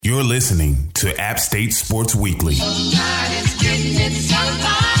You're listening to App State Sports Weekly. Somebody's getting it,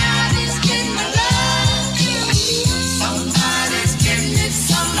 somebody's getting my love too. Somebody's getting it,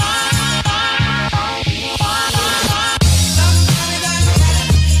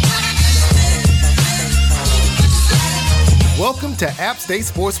 Welcome to App State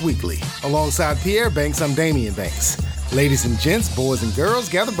Sports Weekly. Alongside Pierre Banks, I'm Daimeon Banks. Ladies and gents, boys and girls,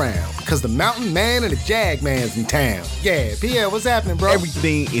 gather round, because the Mountain Man and the Jag Man's in town. Yeah, Pierre, what's happening, bro?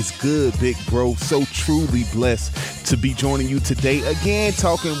 Everything is good, big bro. So truly blessed to be joining you today again,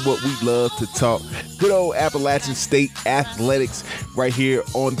 talking what we love to talk. Good old Appalachian State athletics right here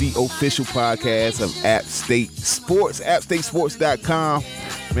on the official podcast of App State Sports, appstatesports.com.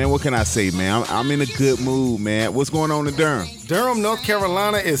 Man, what can I say, man? I'm in a good mood, man. What's going on in Durham? Durham, North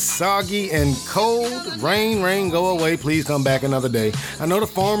Carolina is soggy and cold. Rain, go away. Please come back another day. I know the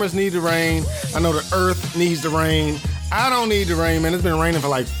farmers need the rain. I know the earth needs the rain. I don't need the rain, man. It's been raining for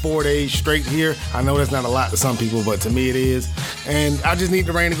like 4 days straight here. I know that's not a lot to some people, but to me it is. And I just need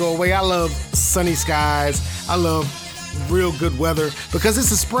the rain to go away. I love sunny skies. I love real good weather because it's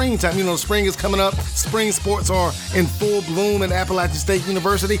the springtime. You know, spring is coming up. Spring sports are in full bloom at Appalachian State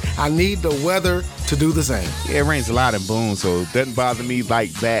University. I need the weather to do the same. Yeah, it rains a lot in Boone, so it doesn't bother me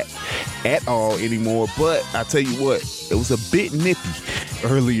like that at all anymore. But I tell you what, it was a bit nippy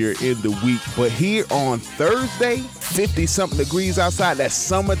earlier in the week. But here on Thursday, 50-something degrees outside. That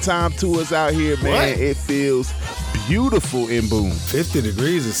summertime to us out here, man. What? It feels beautiful in Boone. 50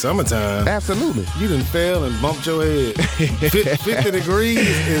 degrees is summertime. Absolutely. You done fell and bumped your head. 50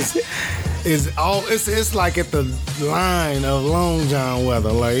 degrees is all. It's like at the line of Long John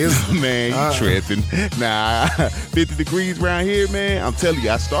weather. Like it's man, you tripping. Nah, 50 degrees around here, man. I'm telling you,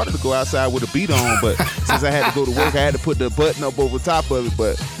 I started to go outside with a beat on, but since I had to go to work, I had to put the button up over top of it.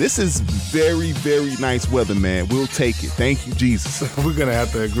 But this is very, very nice weather, man. We'll take it. Thank you, Jesus. We're gonna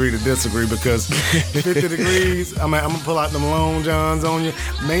have to agree to disagree because 50 degrees. I'm gonna pull out them Long Johns on you.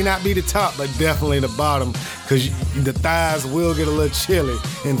 May not be the top, but definitely the bottom, because the thighs will get a little chilly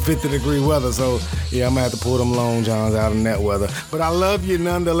in 50-degree weather. So yeah, I'm gonna have to pull them Long Johns out in that weather. But I love you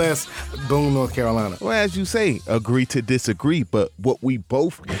nonetheless, Boone, North Carolina. Well, as you say, agree to disagree, but what we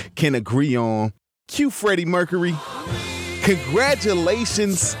both can agree on. Cue Freddie Mercury.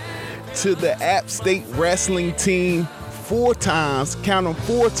 Congratulations to the App State wrestling team. 4 times, count them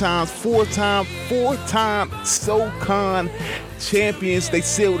 4-time SoCon champions. They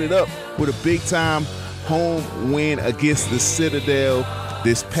sealed it up with a big-time home win against the Citadel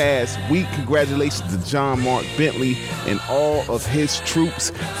this past week. Congratulations to John Mark Bentley and all of his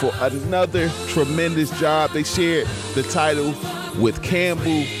troops for another tremendous job. They shared the title with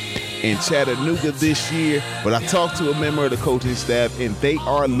Campbell in Chattanooga this year, but I talked to a member of the coaching staff and they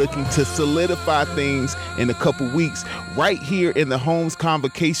are looking to solidify things in a couple weeks right here in the Holmes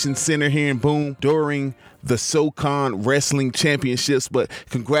Convocation Center here in Boone during the SoCon Wrestling Championships. But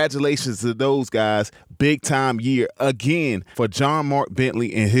congratulations to those guys. Big time year again for John Mark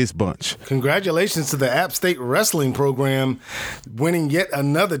Bentley and his bunch. Congratulations to the App State wrestling program winning yet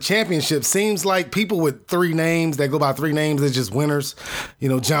another championship. Seems like people with 3 names that go by 3 names, they're just winners. You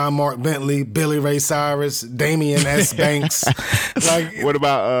know, John Mark Bentley, Billy Ray Cyrus, Daimeon S. Banks. Like, what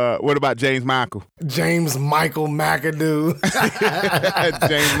about James Michael? James Michael McAdoo.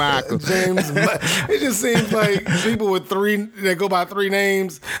 James Michael. It just seems like people with 3 that go by 3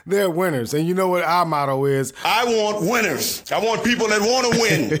 names, they're winners. And you know what our motto is? I want winners. I want people that want to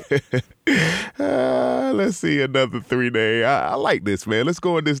win. Let's see another 3 name. I like this, man. Let's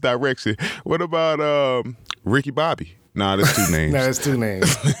go in this direction. What about Ricky Bobby? Nah, that's 2 names. No, that's 2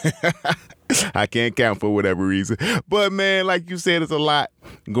 names. I can't count for whatever reason. But, man, like you said, there's a lot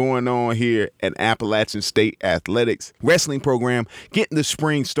going on here at Appalachian State Athletics. Wrestling program getting the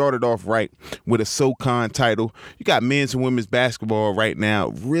spring started off right with a SoCon title. You got men's and women's basketball right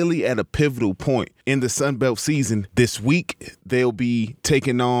now really at a pivotal point in the Sun Belt season. This week, they'll be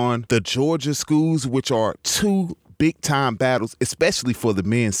taking on the Georgia schools, which are 2 big-time battles, especially for the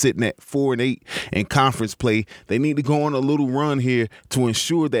men sitting at 4-8 in conference play. They need to go on a little run here to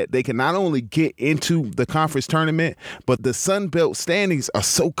ensure that they can not only get into the conference tournament, but the Sun Belt standings are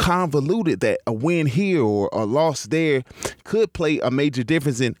so convoluted that a win here or a loss there could play a major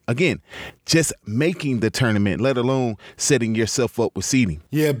difference in, again, just making the tournament, let alone setting yourself up with seeding.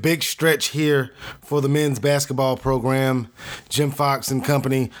 Yeah, big stretch here for the men's basketball program. Jim Fox and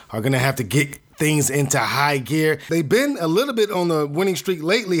company are going to have to get things into high gear. They've been a little bit on the winning streak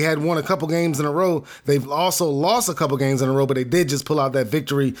lately, had won a couple games in a row. They've also lost a couple games in a row, but they did just pull out that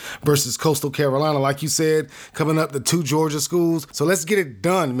victory versus Coastal Carolina. Like you said, coming up the 2 Georgia schools. So let's get it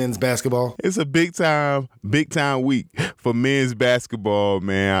done, men's basketball. It's a big time week for men's basketball,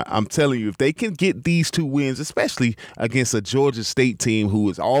 man. I'm telling you, if they can get these 2 wins, especially against a Georgia State team who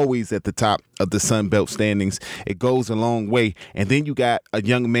is always at the top of the Sun Belt standings, it goes a long way. And then you got a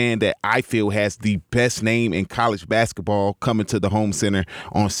young man that I feel has the best name in college basketball coming to the home center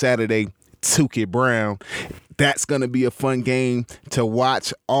on Saturday, Tukey Brown. That's going to be a fun game to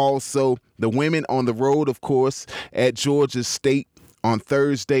watch. Also, the women on the road, of course, at Georgia State on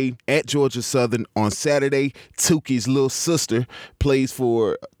Thursday, at Georgia Southern on Saturday. Tukey's little sister plays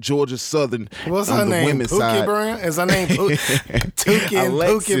for Georgia Southern. What's on her the name? women's Pookie side. Brown? Is her name Tukey and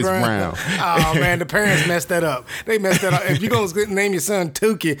Alexis Pookie Brown? Oh, man, the parents messed that up. They messed that up. If you're going to name your son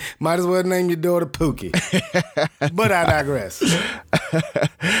Tukey, might as well name your daughter Pookie. But I digress.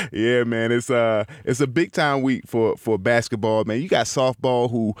 Yeah, man, it's a big time week for basketball, man. You got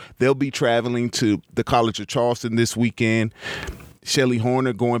softball, who they'll be traveling to the College of Charleston this weekend. Shelly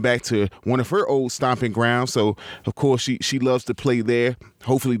Horner going back to one of her old stomping grounds. So, of course, she loves to play there.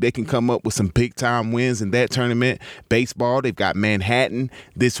 Hopefully they can come up with some big-time wins in that tournament. Baseball, they've got Manhattan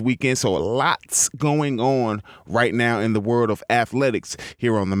this weekend. So lots going on right now in the world of athletics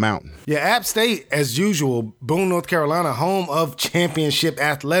here on the mountain. Yeah, App State, as usual, Boone, North Carolina, home of championship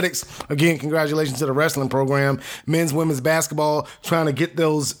athletics. Again, congratulations to the wrestling program. Men's, women's basketball, trying to get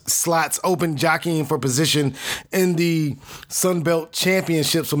those slots open, jockeying for position in the Sun Belt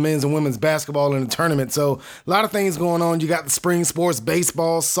Championships for men's and women's basketball in the tournament. So a lot of things going on. You got the spring sports,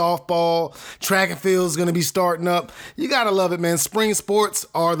 baseball, softball, track and field is going to be starting up. You got to love it, man. Spring sports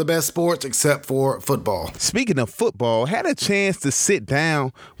are the best sports except for football. Speaking of football, had a chance to sit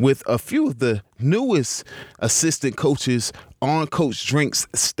down with a few of the newest assistant coaches on Coach Drink's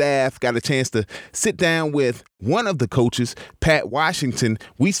staff. Got a chance to sit down with one of the coaches, Pat Washington.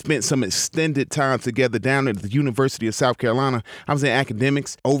 We spent some extended time together down at the University of South Carolina. I was in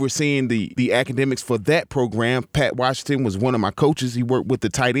academics, overseeing the academics for that program. Pat Washington was one of my coaches. He worked with the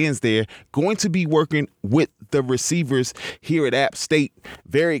tight ends there. Going to be working with the receivers here at App State.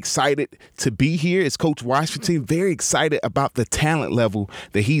 Very excited to be here as Coach Washington. Very excited about the talent level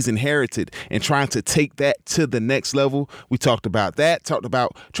that he's inherited and trying to take that to the next level. We talked about that, talked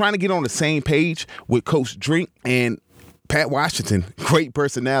about trying to get on the same page with Coach Drink, and Pat Washington, great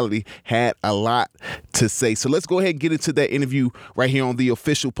personality, had a lot to say. So let's go ahead and get into that interview right here on the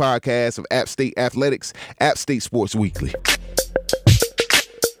official podcast of App State Athletics, App State Sports Weekly.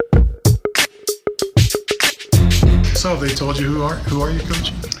 So have they told you who are you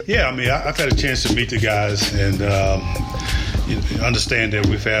coaching? Yeah, I mean, I've had a chance to meet the guys and understand that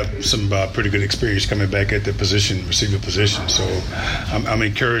we've had some pretty good experience coming back at the receiver position. So I'm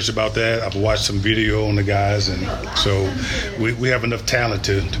encouraged about that. I've watched some video on the guys, and so we have enough talent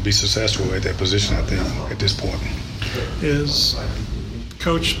to be successful at that position, I think, at this point. Is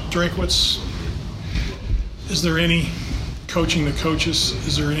Coach Drinkwitz, is there any coaching the coaches?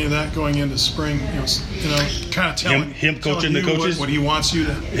 Is there any of that going into spring? Kind of telling him coaching the coaches, what he wants you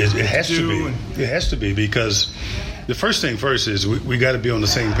to it has do. To be. It has to be, because the first thing first is we got to be on the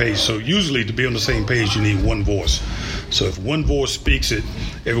same page. So usually to be on the same page, you need one voice. So if one voice speaks it,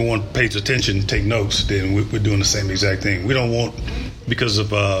 everyone pays attention, take notes, then we're doing the same exact thing. We don't want, because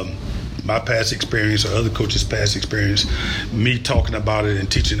of my past experience or other coaches' past experience, me talking about it and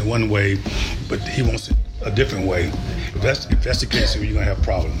teaching it one way, but he wants it a different way. If that's the case, then you're going to have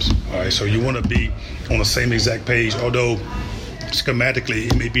problems. All right, so you want to be on the same exact page, although schematically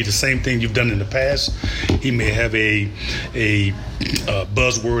it may be the same thing you've done in the past. He may have a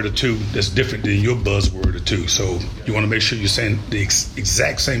buzzword or two that's different than your buzzword or two. So you want to make sure you're saying the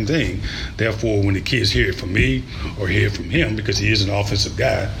exact same thing. Therefore, when the kids hear it from me or hear it from him, because he is an offensive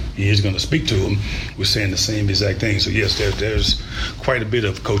guy, he is going to speak to them, we're saying the same exact thing. So yes, there's quite a bit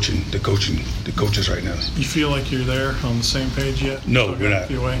of coaching, the coaches right now. You feel like you're there on the same page yet? No, we're not.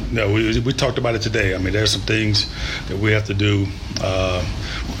 No, we talked about it today. I mean, there's some things that we have to do.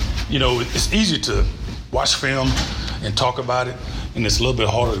 It's easy to watch film and talk about it, and it's a little bit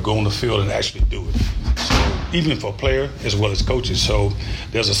harder to go on the field and actually do it. So even for a player as well as coaches. So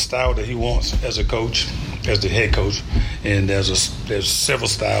there's a style that he wants as a coach, as the head coach, and there's several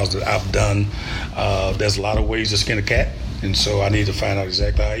styles that I've done. There's a lot of ways to skin a cat, and so I need to find out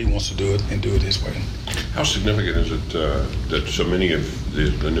exactly how he wants to do it and do it his way. How significant is it that so many of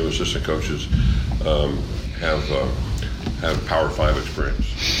the new assistant coaches have Power 5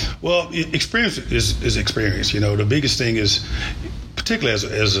 experience? Well, experience is experience. The biggest thing is, particularly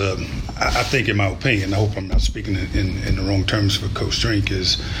as I think, in my opinion, I hope I'm not speaking in the wrong terms for Coach Drink,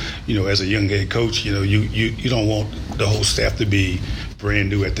 is, as a young head coach, you don't want the whole staff to be brand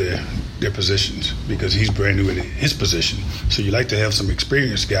new at their positions, because he's brand new at his position. So you like to have some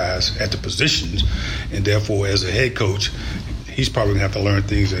experienced guys at the positions, and therefore, as a head coach, he's probably going to have to learn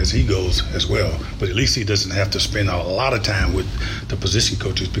things as he goes as well. But at least he doesn't have to spend a lot of time with the position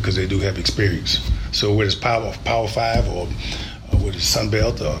coaches, because they do have experience. So whether it's Power 5 or whether it's Sun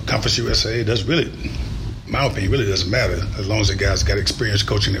Belt or Conference USA, it does really, in my opinion, really doesn't matter, as long as the guys got experience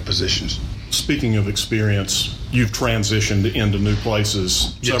coaching their positions. Speaking of experience, you've transitioned into new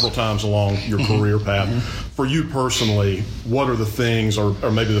places several times along your career path. For you personally, what are the things, or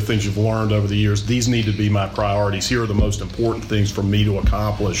maybe the things you've learned over the years, these need to be my priorities, here are the most important things for me to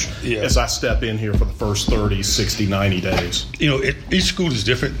accomplish as I step in here for the first 30, 60, 90 days? Each school is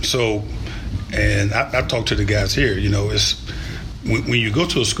different. So, and I talk to the guys here, it's when you go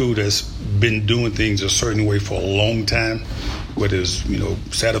to a school that's been doing things a certain way for a long time, whether it's,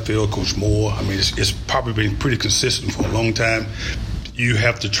 Satterfield, Coach Moore, it's probably been pretty consistent for a long time. You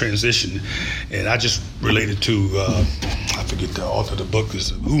have to transition. And I just related to, I forget the author of the book, is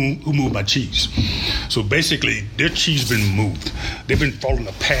Who Moved My Cheese? So basically, their cheese been moved. They've been following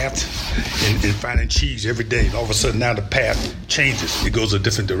a path and finding cheese every day. And all of a sudden, now the path changes. It goes a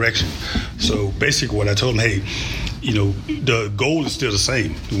different direction. So basically what I told them, hey, the goal is still the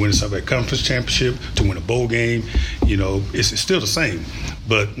same, to win a Southern Conference championship, to win a bowl game. It's still the same.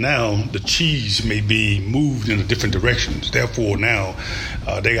 But now the cheese may be moved in a different direction. Therefore, now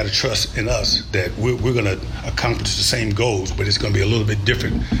they got to trust in us that we're going to accomplish the same goals, but it's going to be a little bit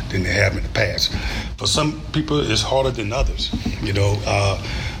different than they have in the past. For some people, it's harder than others. I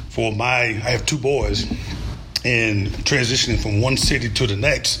have two boys, and transitioning from one city to the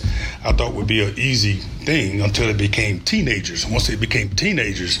next, I thought would be an easy thing until they became teenagers. Once they became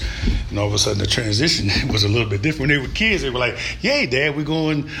teenagers, and all of a sudden the transition was a little bit different. When they were kids, they were like, "Yay, Dad, we're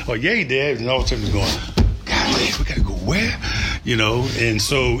going," or "Yay, Dad," and all of a sudden it's going, "God, we got to go where?" And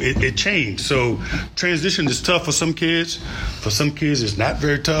so it changed. So transition is tough for some kids. For some kids, it's not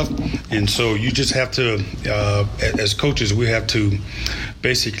very tough. And so you just have to, as coaches, we have to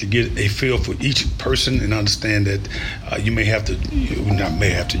basically get a feel for each person and understand that you got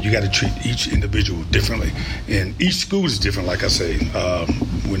to treat each individual differently. And each school is different, like I say.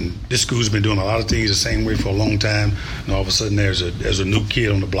 When this school's been doing a lot of things the same way for a long time, and all of a sudden there's a new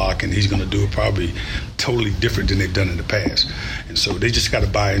kid on the block, and he's going to do it probably totally different than they've done in the past. And so they just got to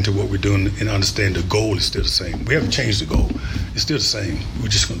buy into what we're doing and understand the goal is still the same. We haven't changed the goal. It's still the same. We're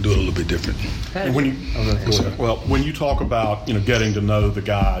just going to do it a little bit different. And when you talk about getting to know the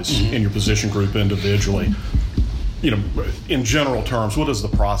guys in your position group individually, in general terms, what is the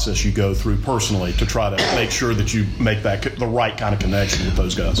process you go through personally to try to make sure that you make the right kind of connection with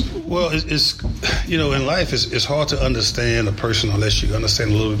those guys? Well, it's in life, it's hard to understand a person unless you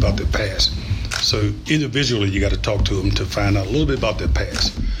understand a little bit about their past. So individually, you got to talk to them to find out a little bit about their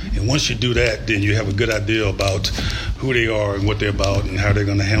past. And once you do that, then you have a good idea about who they are and what they're about and how they're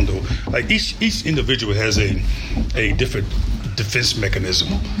going to handle. Like each individual has a different defense mechanism.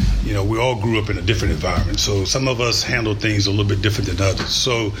 We all grew up in a different environment. So some of us handle things a little bit different than others.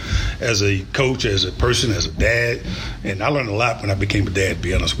 So as a coach, as a person, as a dad, and I learned a lot when I became a dad, to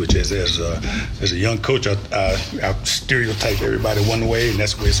be honest with you. As a young coach, I stereotype everybody one way, and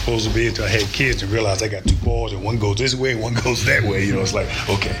that's the way it's supposed to be, until I had kids and realized I got two boys, and one goes this way and one goes that way. It's like,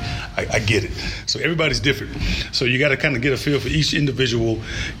 okay, I get it. So everybody's different. So you got to kind of get a feel for each individual,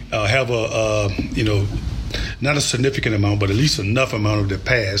 have not a significant amount, but at least enough amount of their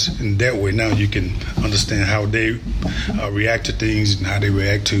past. And that way now you can understand how they react to things and how they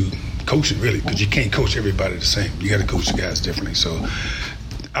react to coaching, really, because you can't coach everybody the same. You got to coach the guys differently. So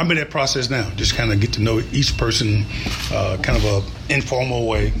I'm in that process now, just kind of get to know each person, kind of a informal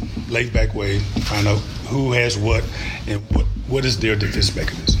way, laid back way, find out who has what and what is their defense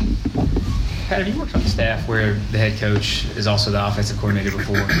mechanism. Pat, have you worked on staff where the head coach is also the offensive coordinator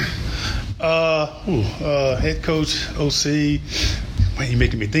before? Head coach, OC. Man, you're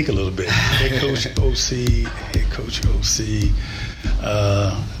making me think a little bit. Head coach, OC.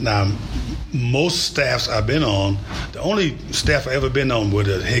 Now, most staffs I've been on, the only staff I ever been on where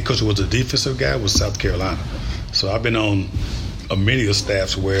the head coach was a defensive guy was South Carolina. So I've been on many of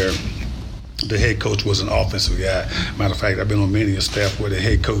staffs where the head coach was an offensive guy. Matter of fact, I've been on many a staff where the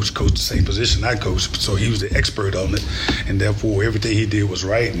head coach coached the same position I coached, so he was the expert on it, and therefore everything he did was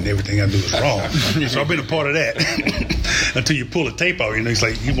right and everything I did was wrong. So I've been a part of that until you pull the tape out. It's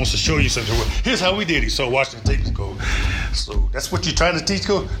like he wants to show you something. Well, here's how we did it. So watch the tapes go. So that's what you're trying to teach,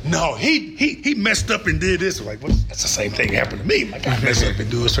 Coach? No, he messed up and did this. I'm like, well, that's the same thing happened to me. Like, I messed up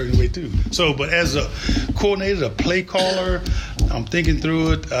and do a certain way too. So, but as a coordinator, a play caller, I'm thinking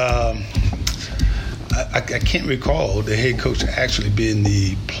through it. I can't recall the head coach actually being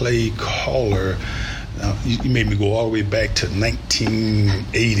the play caller. You made me go all the way back to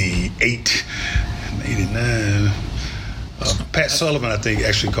 1988, 89. Pat Sullivan, I think,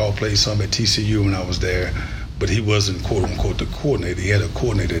 actually called plays some at TCU when I was there, but he wasn't, quote-unquote, the coordinator. He had a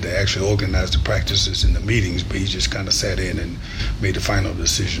coordinator that actually organized the practices and the meetings, but he just kind of sat in and made the final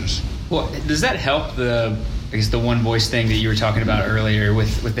decisions. Well, does that help the one voice thing that you were talking about earlier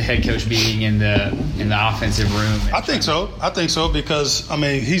with the head coach being in the offensive room? I think so because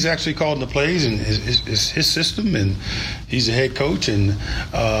he's actually calling the plays and it's his system, and he's a head coach. And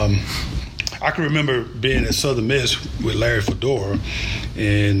I can remember being at Southern Miss with Larry Fedora,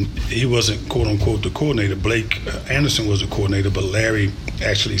 and he wasn't quote unquote the coordinator. Blake Anderson was the coordinator, but Larry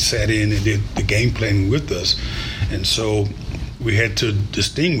actually sat in and did the game planning with us, and so we had to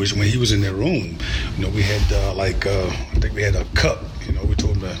distinguish when he was in that room. We had I think we had a cup. We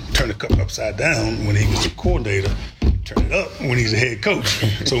told him to turn the cup upside down when he was the coordinator, turn it up when he's a head coach.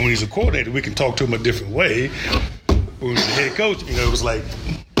 So when he's a coordinator, we can talk to him a different way. When he's the head coach, it was like,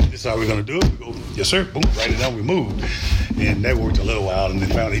 this is how we're going to do it. We go, yes, sir. Boom, write it down. We moved. And that worked a little while. And then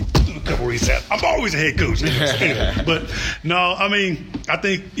finally, he took a couple where he said, I'm always a head coach. But no, I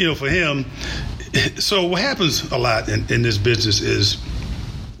think, for him, so what happens a lot in this business is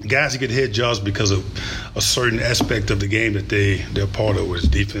guys get head jobs because of a certain aspect of the game that they're part of, whether it's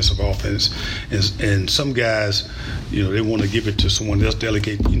defensive, offense. And some guys, they want to give it to someone else,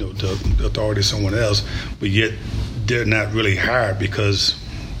 delegate, the authority to someone else, but yet they're not really hired because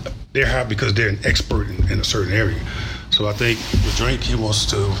they're an expert in a certain area. So I think with Drink, he wants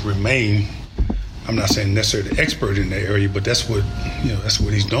to remain, I'm not saying necessarily the expert in that area, but that's what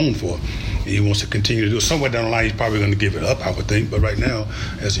he's known for. And he wants to continue to do it. Somewhere down the line, he's probably going to give it up, I would think. But right now,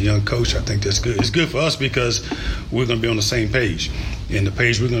 as a young coach, I think that's good. It's good for us because we're going to be on the same page. And the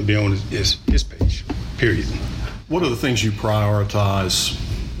page we're going to be on is his page, period. What are the things you prioritize,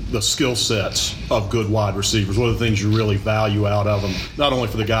 the skill sets of good wide receivers? What are the things you really value out of them, not only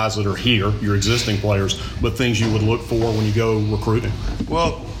for the guys that are here, your existing players, but things you would look for when you go recruiting?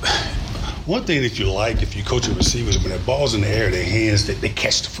 Well, one thing that you like if you coach your receivers, when that ball's in the air, their hands, they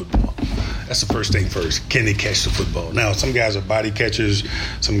catch the football. That's the first thing first. Can they catch the football? Now, some guys are body catchers,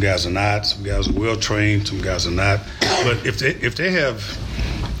 some guys are not, some guys are well trained, some guys are not. But if they have,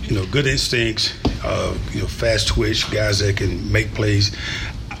 good instincts, fast twitch, guys that can make plays,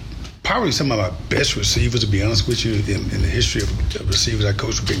 probably some of my best receivers, to be honest with you, in the history of receivers I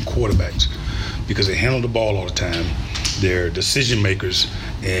coached have been quarterbacks because they handle the ball all the time. They're decision makers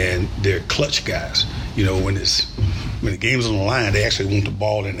and they're clutch guys. When the game's on the line, they actually want the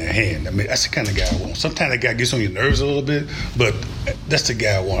ball in their hand. That's the kind of guy I want. Sometimes that guy gets on your nerves a little bit, but that's the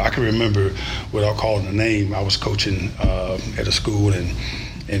guy I want. I can remember, without calling the name, I was coaching at a school, and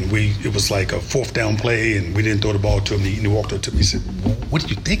it was like a fourth down play, and we didn't throw the ball to him. He walked up to me and said, "What are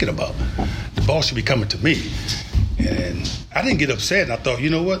you thinking about? The ball should be coming to me." And I didn't get upset, and I thought, you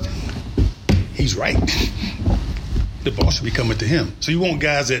know what? He's right. The ball should be coming to him. So you want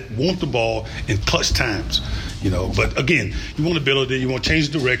guys that want the ball in clutch times, But again, you want ability. You want change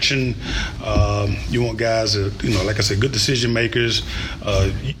direction. You want guys that, like I said, good decision makers.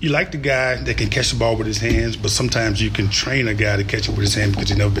 You like the guy that can catch the ball with his hands, but sometimes you can train a guy to catch it with his hand because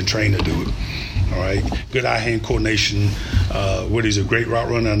he's never been trained to do it. All right, good eye-hand coordination. Whether he's a great route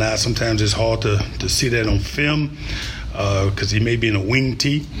runner or not, sometimes it's hard to see that on film. Because he may be in a wing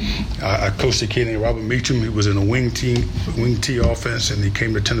tee. I coached a kid named Robert Meacham. He was in a wing tee offense, and he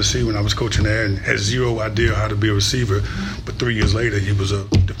came to Tennessee when I was coaching there and had zero idea how to be a receiver. But 3 years later, he was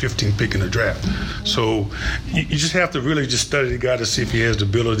the 15th pick in the draft. So you just have to really just study the guy to see if he has the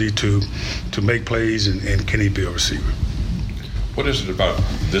ability to make plays and can he be a receiver. What is it about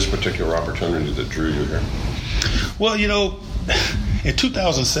this particular opportunity that drew you here? Well, in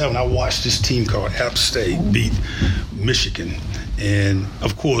 2007, I watched this team called App State beat Michigan. And,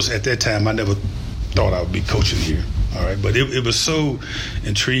 of course, at that time, I never thought I would be coaching here. All right, but it was so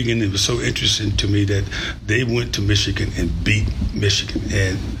intriguing. It was so interesting to me that they went to Michigan and beat Michigan,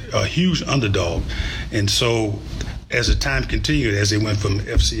 and a huge underdog. And so as the time continued, as they went from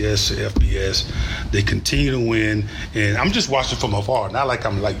FCS to FBS, they continue to win. And I'm just watching from afar, not like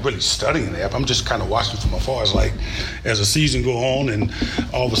I'm really studying the app. I'm just kind of watching from afar. It's like as the season go on, and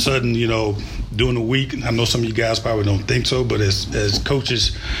all of a sudden, during the week, I know some of you guys probably don't think so, but as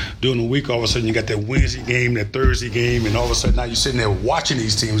coaches during the week, all of a sudden you got that Wednesday game, that Thursday game, and all of a sudden now you're sitting there watching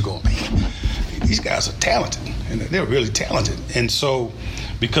these teams going, man, these guys are talented. and they're really talented. And so,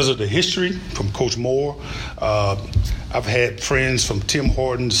 because of the history from Coach Moore, I've had friends from Tim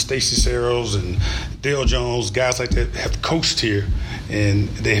Horton, Stacey Searles, and Dale Jones, guys like that have coached here, and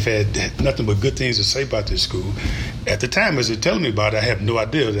they've had nothing but good things to say about this school. At the time, as they're telling me about it, I had no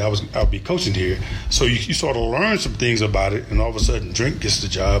idea that I would be coaching here. So you sort of learn some things about it, and all of a sudden, Drink gets the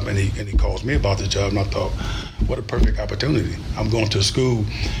job, and he calls me about the job, and I thought, what a perfect opportunity. I'm going to a school.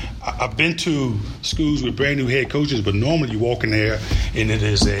 I've been to schools with brand new head coaches, but normally you walk in there, and it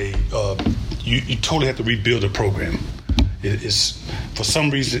is you totally have to rebuild a program. It is, for some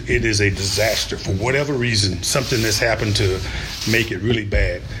reason, it is a disaster. For whatever reason, something that's happened to make it really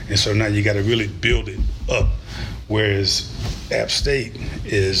bad. And so now you got to really build it up. Whereas App State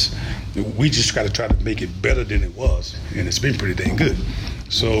is, we just got to try to make it better than it was. And it's been pretty dang good.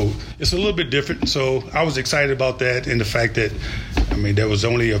 So it's a little bit different. So I was excited about that, and the fact that, I mean, there was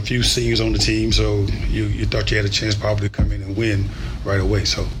only a few seniors on the team, so you thought you had a chance probably to come in and win right away.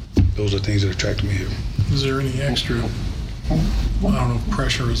 So those are things that attracted me here. Is there any extra, I don't know if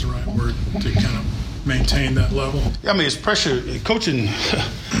pressure is the right word, to kind of maintain that level? I mean, it's pressure. Coaching,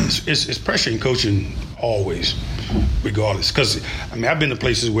 it's pressure in coaching always, regardless. Because, I mean, I've been to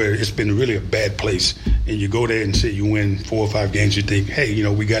places where it's been really a bad place, and you go there and say you win 4 or 5 games, you think, hey,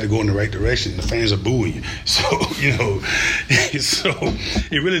 we got to go in the right direction. The fans are booing you. So, so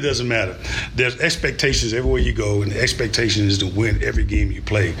it really doesn't matter. There's expectations everywhere you go, and the expectation is to win every game you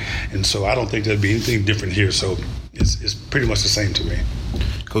play. And so I don't think there'd be anything different here. So it's pretty much the same to me.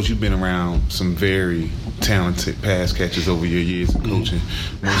 Coach, you've been around some very talented pass catchers over your years of coaching.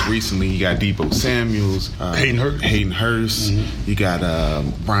 Most recently, you got Debo Samuels, Hayden Hurst. You got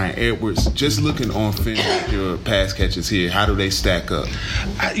Brian Edwards. Just looking on film at your pass catchers here, how do they stack up?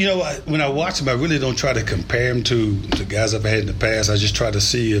 When I watch them, I really don't try to compare them to the guys I've had in the past. I just try to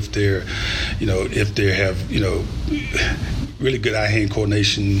see if they're, if they have, really good eye-hand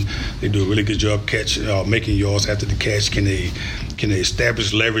coordination. They do a really good job making yards after the catch. Can they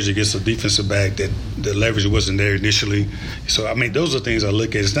establish leverage against a defensive back that the leverage wasn't there initially? So, I mean, those are things I look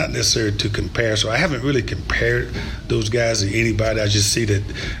at. It's not necessary to compare. So I haven't really compared those guys to anybody. I just see that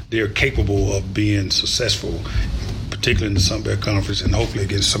they're capable of being successful, particularly in the Sun Belt Conference, and hopefully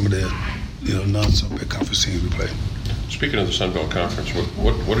against some of the non-Sun Belt Conference teams we play. Speaking of the Sun Belt Conference,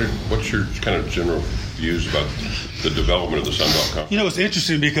 what's your kind of general views about the development of the Sun Belt Conference? It's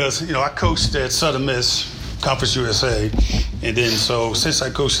interesting because I coached at Southern Miss, Conference USA, and then so since I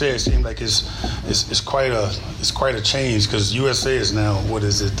coached there, it seemed like it's quite a change because USA is now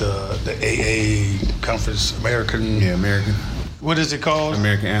the AA Conference American. Yeah, American. What is it called?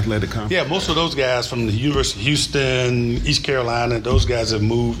 American Athletic Conference. Yeah, most of those guys from the University of Houston, East Carolina, those guys have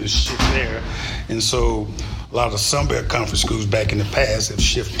moved and shit there, and so a lot of the Sun Belt Conference schools back in the past have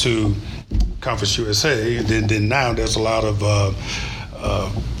shifted to Conference USA, and then now there's a lot of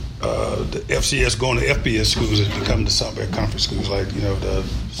the FCS going to FBS schools that become the Sun Belt Conference schools, like the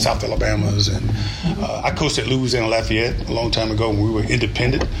South Alabamas, and I coached at Louisiana Lafayette a long time ago when we were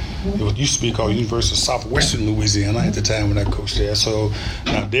independent. It used to be called University of Southwestern Louisiana at the time when I coached there. So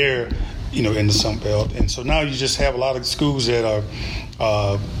now they're in the Sun Belt, and so now you just have a lot of schools that are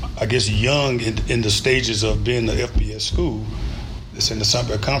I guess young in the stages of being the FBS school. It's in the Sun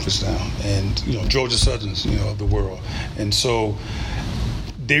Belt Conference now, and Georgia Southern's of the world, and so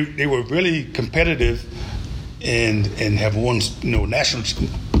they were really competitive and have won national.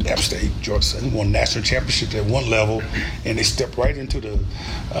 App State, Georgia Southern won national championships at one level, and they stepped right into the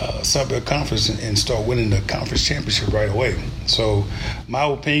Sun Belt Conference and start winning the conference championship right away. So my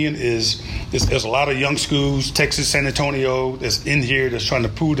opinion is there's a lot of young schools, Texas, San Antonio, that's in here that's trying to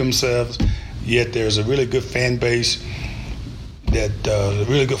prove themselves, yet there's a really good fan base, that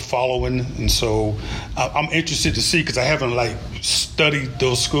really good following, and so I'm interested to see, because I haven't studied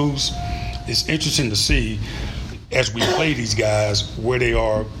those schools. It's interesting to see as we play these guys where they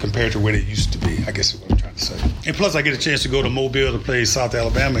are compared to where they used to be, I guess is what I'm trying to say. And plus I get a chance to go to Mobile to play South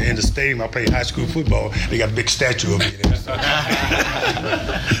Alabama. In the stadium I played high school football. They got a big statue of me there.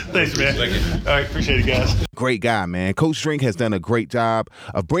 Thanks, man. Thank you. All right, appreciate it, guys. Great guy, man. Coach Drink has done a great job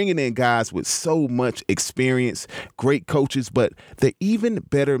of bringing in guys with so much experience, great coaches, but they're even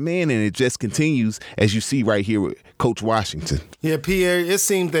better men, and it just continues as you see right here with Coach Washington. Yeah, Pierre, it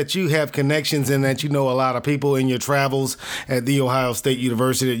seems that you have connections and that you know a lot of people in your travels at The Ohio State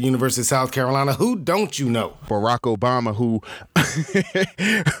University, at University of South Carolina. Who don't you know? Barack Obama, who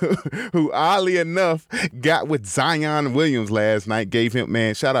oddly enough got with Zion Williams last night, gave him,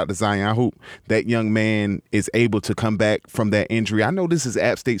 man, shout out to Zion. Hope that young man is able to come back from that injury. I know this is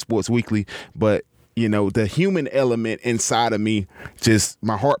App State Sports Weekly, but you know, the human element inside of me, just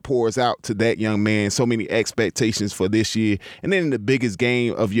my heart pours out to that young man. So many expectations for this year. And then in the biggest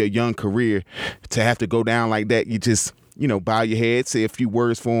game of your young career, to have to go down like that, you just, you know, bow your head, say a few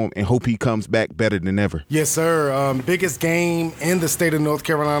words for him, and hope he comes back better than ever. Yes, sir. Biggest game in the state of North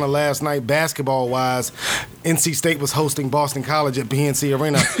Carolina last night, basketball-wise. NC State was hosting Boston College at PNC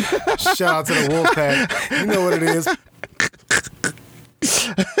Arena. Shout out to the Wolfpack. You know what it is.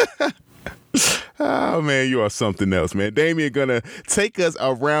 Oh, man, you are something else, man. Daimeon gonna take us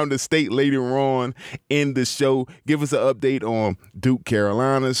around the state later on in the show, give us an update on Duke,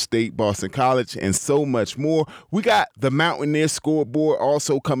 Carolina, State, Boston College, and so much more. We got the Mountaineer scoreboard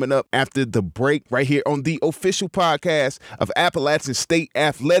also coming up after the break right here on the official podcast of Appalachian State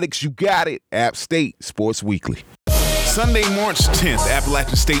Athletics. You got it, App State Sports Weekly. Sunday, March 10th,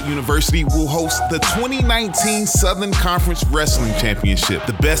 Appalachian State University will host the 2019 Southern Conference Wrestling Championship.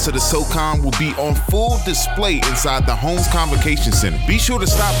 The best of the SoCon will be on full display inside the Holmes Convocation Center. Be sure to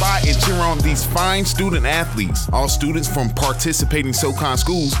stop by and cheer on these fine student athletes. All students from participating SoCon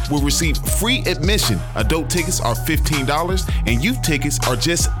schools will receive free admission. Adult tickets are $15 and youth tickets are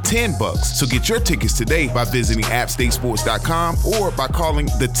just $10. So get your tickets today by visiting appstatesports.com or by calling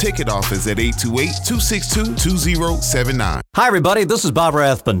the ticket office at 828-262-2079. Hi, everybody. This is Bob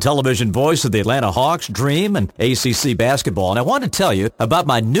Rathbun, television voice of the Atlanta Hawks, Dream, and ACC basketball. And I want to tell you about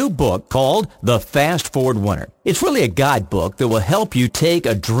my new book called The Fast Forward Winner. It's really a guidebook that will help you take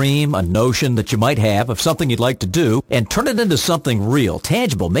a dream, a notion that you might have of something you'd like to do, and turn it into something real,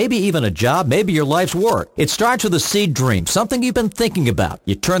 tangible, maybe even a job, maybe your life's work. It starts with a seed dream, something you've been thinking about.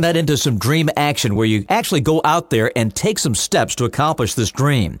 You turn that into some dream action where you actually go out there and take some steps to accomplish this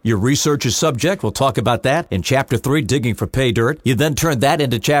dream. You research a subject. We'll talk about that in Chapter 3, Digging for Pay Dirt. You then turn that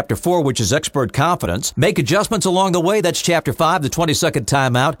into Chapter 4, which is Expert Confidence. Make adjustments along the way. That's Chapter 5, the 20-second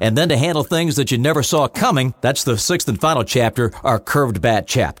timeout. And then to handle things that you never saw coming, that's the 6th and final chapter, our Curved Bat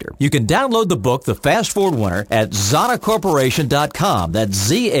chapter. You can download the book, The Fast Forward Winner, at ZanaCorporation.com. That's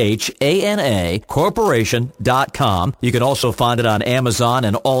Z-H-A-N-A Corporation.com. You can also find it on Amazon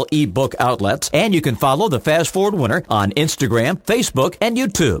and all e-book outlets. And you can follow The Fast Forward Winner on Instagram, Facebook, and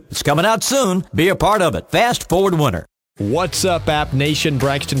YouTube. It's coming out soon. Be a part of it. Fast Forward Winner. What's up, App Nation?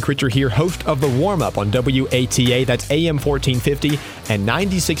 Braxton Critcher here, host of The Warm-Up on WATA. That's AM 1450 and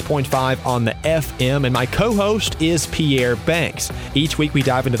 96.5 on the FM. And my co-host is Pierre Banks. Each week we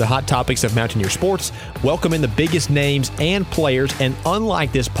dive into the hot topics of Mountaineer sports, welcome in the biggest names and players, and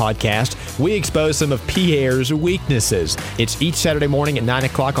unlike this podcast, we expose some of Pierre's weaknesses. It's each Saturday morning at 9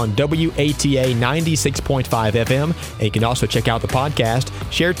 o'clock on WATA 96.5 FM. And you can also check out the podcast.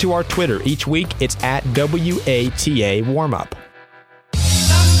 Share it to our Twitter. Each week it's at WATA Warm-Up.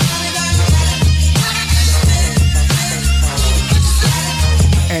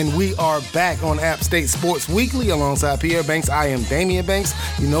 And we are back on App State Sports Weekly alongside Pierre Banks. I am Daimeon Banks.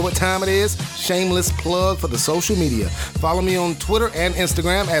 You know what time it is. Shameless plug for the social media. Follow me on Twitter and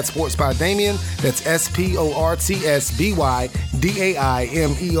Instagram at Sports by Daimeon. That's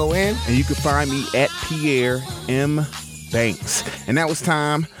SportsBydaimeon. And you can find me at Pierre M. Banks. And that was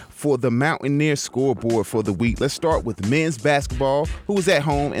time for the Mountaineer scoreboard for the week. Let's start with men's basketball, who was at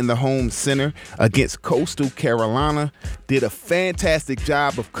home in the home center against Coastal Carolina. Did a fantastic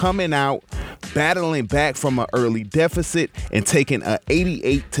job of coming out, battling back from an early deficit, and taking an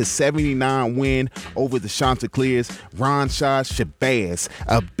 88-79 win over the Chanticleers. Ron-Shah Shabazz,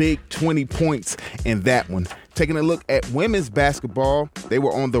 a big 20 points in that one. Taking a look at women's basketball, they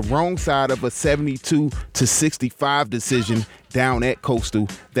were on the wrong side of a 72-65 decision down at Coastal.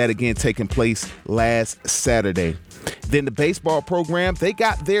 That again taking place last Saturday. Then the baseball program, they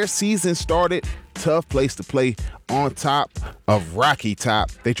got their season started. Tough place to play on top of Rocky Top.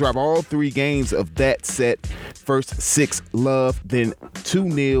 They dropped all 3 games of that set. First 6 Love, then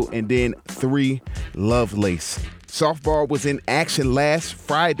 2-0, and then 3 Lovelace. Softball was in action last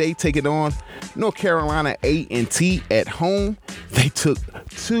Friday, taking on North Carolina A&T at home. They took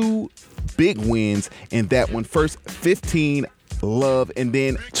 2 big wins in that one. First 15 Love and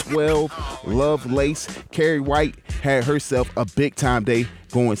then 12 Lovelace. Carrie White had herself a big time day,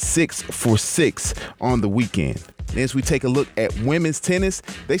 going 6 for 6 on the weekend. As we take a look at women's tennis,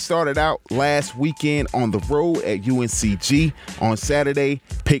 they started out last weekend on the road at UNCG. On Saturday,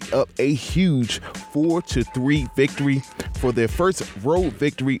 picked up a huge 4-3 victory for their first road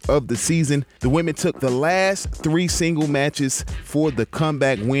victory of the season. The women took the last 3 single matches for the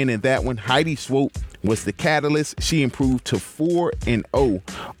comeback win in that one. Heidi Swope was the catalyst. She improved to 4-0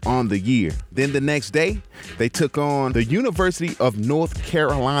 on the year. Then the next day, they took on the University of North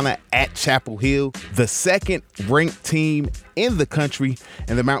Carolina at Chapel Hill, the second-ranked team in the country,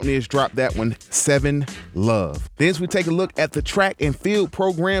 and the Mountaineers dropped that one 7-love. Then as we take a look at the track and field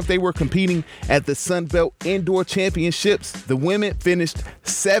programs, they were competing at the Sun Belt Indoor Championships. The women finished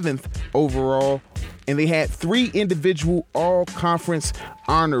 7th overall, and they had 3 individual all-conference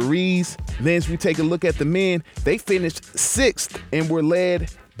honorees. Then as we take a look at the men, they finished 6th and were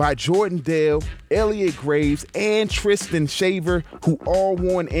led by Jordan Dale, Elliott Graves, and Tristan Shaver, who all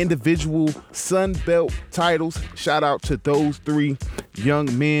won individual Sun Belt titles. Shout out to those 3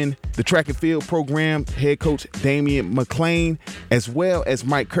 young men. The track and field program head coach Daimeon McClain, as well as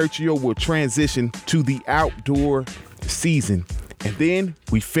Mike Curcio, will transition to the outdoor season. And then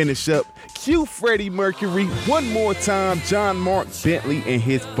we finish up. Cue Freddie Mercury one more time. John Mark Bentley and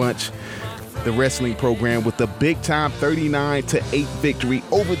his bunch. The wrestling program with the big-time 39-8 victory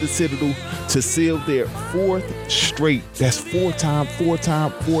over the Citadel to seal their 4th straight. That's 4-time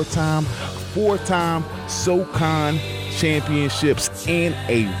SoCon championships in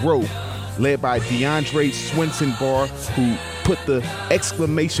a row, led by DeAndre Swinson-Barr, who put the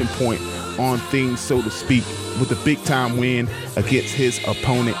exclamation point on things, so to speak, with a big-time win against his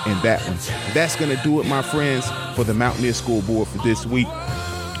opponent in that one. That's going to do it, my friends, for the Mountaineer Scoreboard for this week.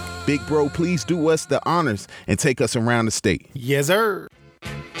 Big bro, please do us the honors and take us around the state. Yes, sir.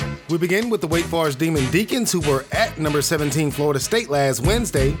 We begin with the Wake Forest Demon Deacons, who were at number 17 Florida State last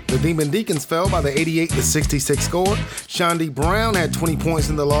Wednesday. The Demon Deacons fell by the 88-66 score. Shondi Brown had 20 points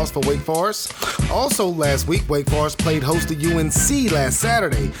in the loss for Wake Forest. Also last week, Wake Forest played host to UNC last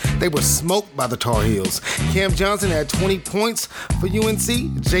Saturday. They were smoked by the Tar Heels. Cam Johnson had 20 points for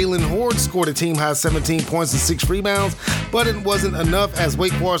UNC. Jalen Horde scored a team-high 17 points and 6 rebounds, but it wasn't enough as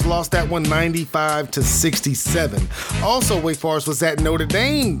Wake Forest lost that one 95-67. Also, Wake Forest was at Notre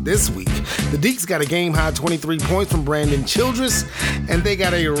Dame this week. The Deeks got a game-high 23 points from Brandon Childress, and they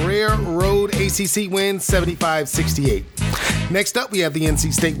got a rare road ACC win, 75-68. Next up, we have the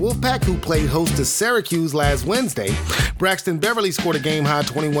NC State Wolfpack, who played host to Syracuse last Wednesday. Braxton Beverly scored a game-high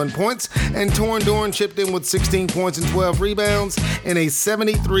 21 points, and Torrin Dorn chipped in with 16 points and 12 rebounds in a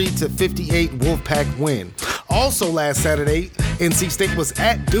 73-58 Wolfpack win. Also last Saturday, NC State was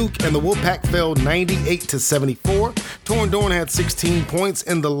at Duke, and the Wolfpack fell 98-74. Torrin Dorn had 16 points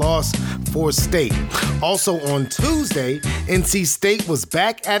in the loss for State. Also on Tuesday, NC State was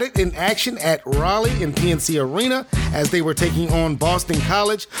back at it in action at Raleigh in PNC Arena as they were taking on Boston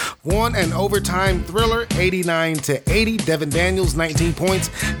College. Won an overtime thriller, 89-80. Devin Daniels, 19 points,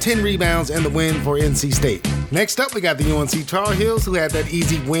 10 rebounds, and the win for NC State. Next up, we got the UNC Tar Heels, who had that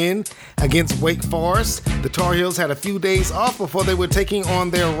easy win against Wake Forest. The Tar Heels had a few days off before they were taking on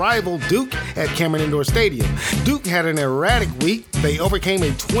their rival Duke at Cameron Indoor Stadium. Duke had an erratic week. They overcame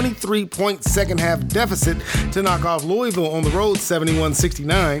a 23-point second-half deficit to knock off Louisville on the road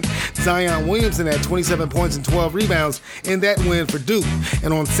 71-69. Zion Williamson had 27 points and 12 rebounds in that win for Duke.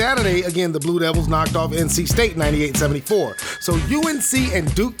 And on Saturday, again, the Blue Devils knocked off NC State 98-74. So UNC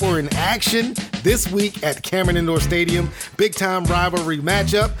and Duke were in action this week at Cameron Indoor Stadium. Big-time rivalry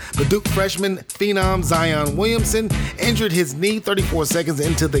matchup. The Duke freshman phenom Zion Williamson injured his knee 34 seconds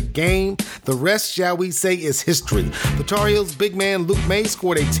into the game. The rest, shall we say, is history. The Tar Heels big man Luke May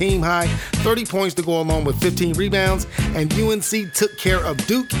scored a team-high 30 points to go along with 15 rebounds, and UNC took care of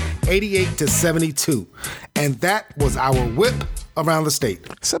Duke 88-72. And that was our whip around the state.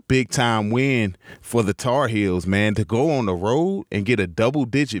 It's a big-time win for the Tar Heels, man, to go on the road and get a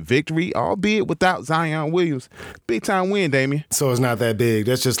double-digit victory, albeit without Zion Williams. Big-time win, Daimeon. So it's not that big.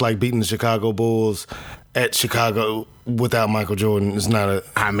 That's just like beating the Chicago Bulls at Chicago without Michael Jordan. It's not a...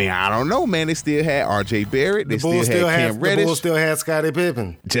 I mean, I don't know, man. They still had R.J. Barrett. They still had Cam Reddish. The Bulls still had Scottie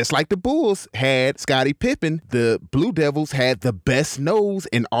Pippen. Just like the Bulls had Scottie Pippen, the Blue Devils had the best nose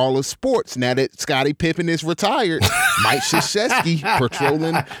in all of sports. Now that Scottie Pippen is retired, Mike Krzyzewski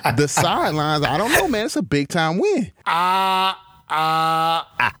patrolling the sidelines. I don't know, man. It's a big-time win.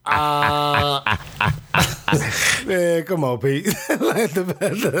 Man, come on, Pete.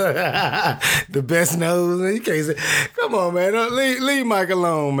 The best nose. You can't say. Come on, man. Leave Mike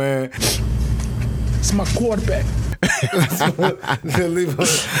alone, man. It's my quarterback. leave a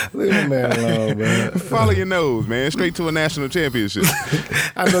man alone, man. Follow your nose, man. Straight to a national championship.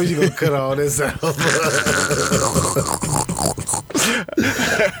 I know you're going to cut all this out.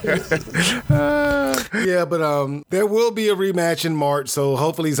 Yeah, but there will be a rematch in March, so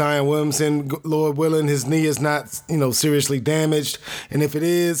hopefully Zion Williamson, Lord willing, his knee is not, seriously damaged. And if it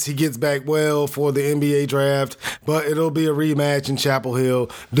is, he gets back well for the NBA draft. But it'll be a rematch in Chapel Hill.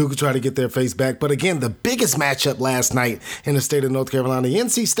 Duke will try to get their face back. But again, the biggest matchup last night in the state of North Carolina, the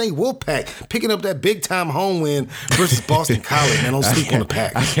NC State Wolfpack picking up that big-time home win versus Boston College. Man, don't sleep on the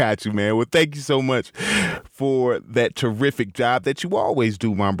Pack. I got you, man. Well, thank you so much for that terrific job that you always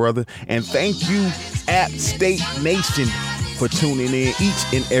do, my brother. And thank you, App State Nation, for tuning in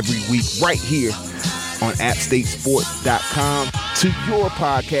each and every week right here on AppStateSports.com to your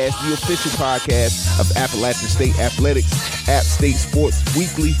podcast, the official podcast of Appalachian State Athletics, App State Sports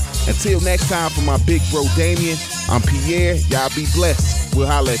Weekly. Until next time, for my big bro Daimeon, I'm Pierre. Y'all be blessed. We'll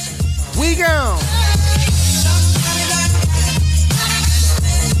holler at you. We gone.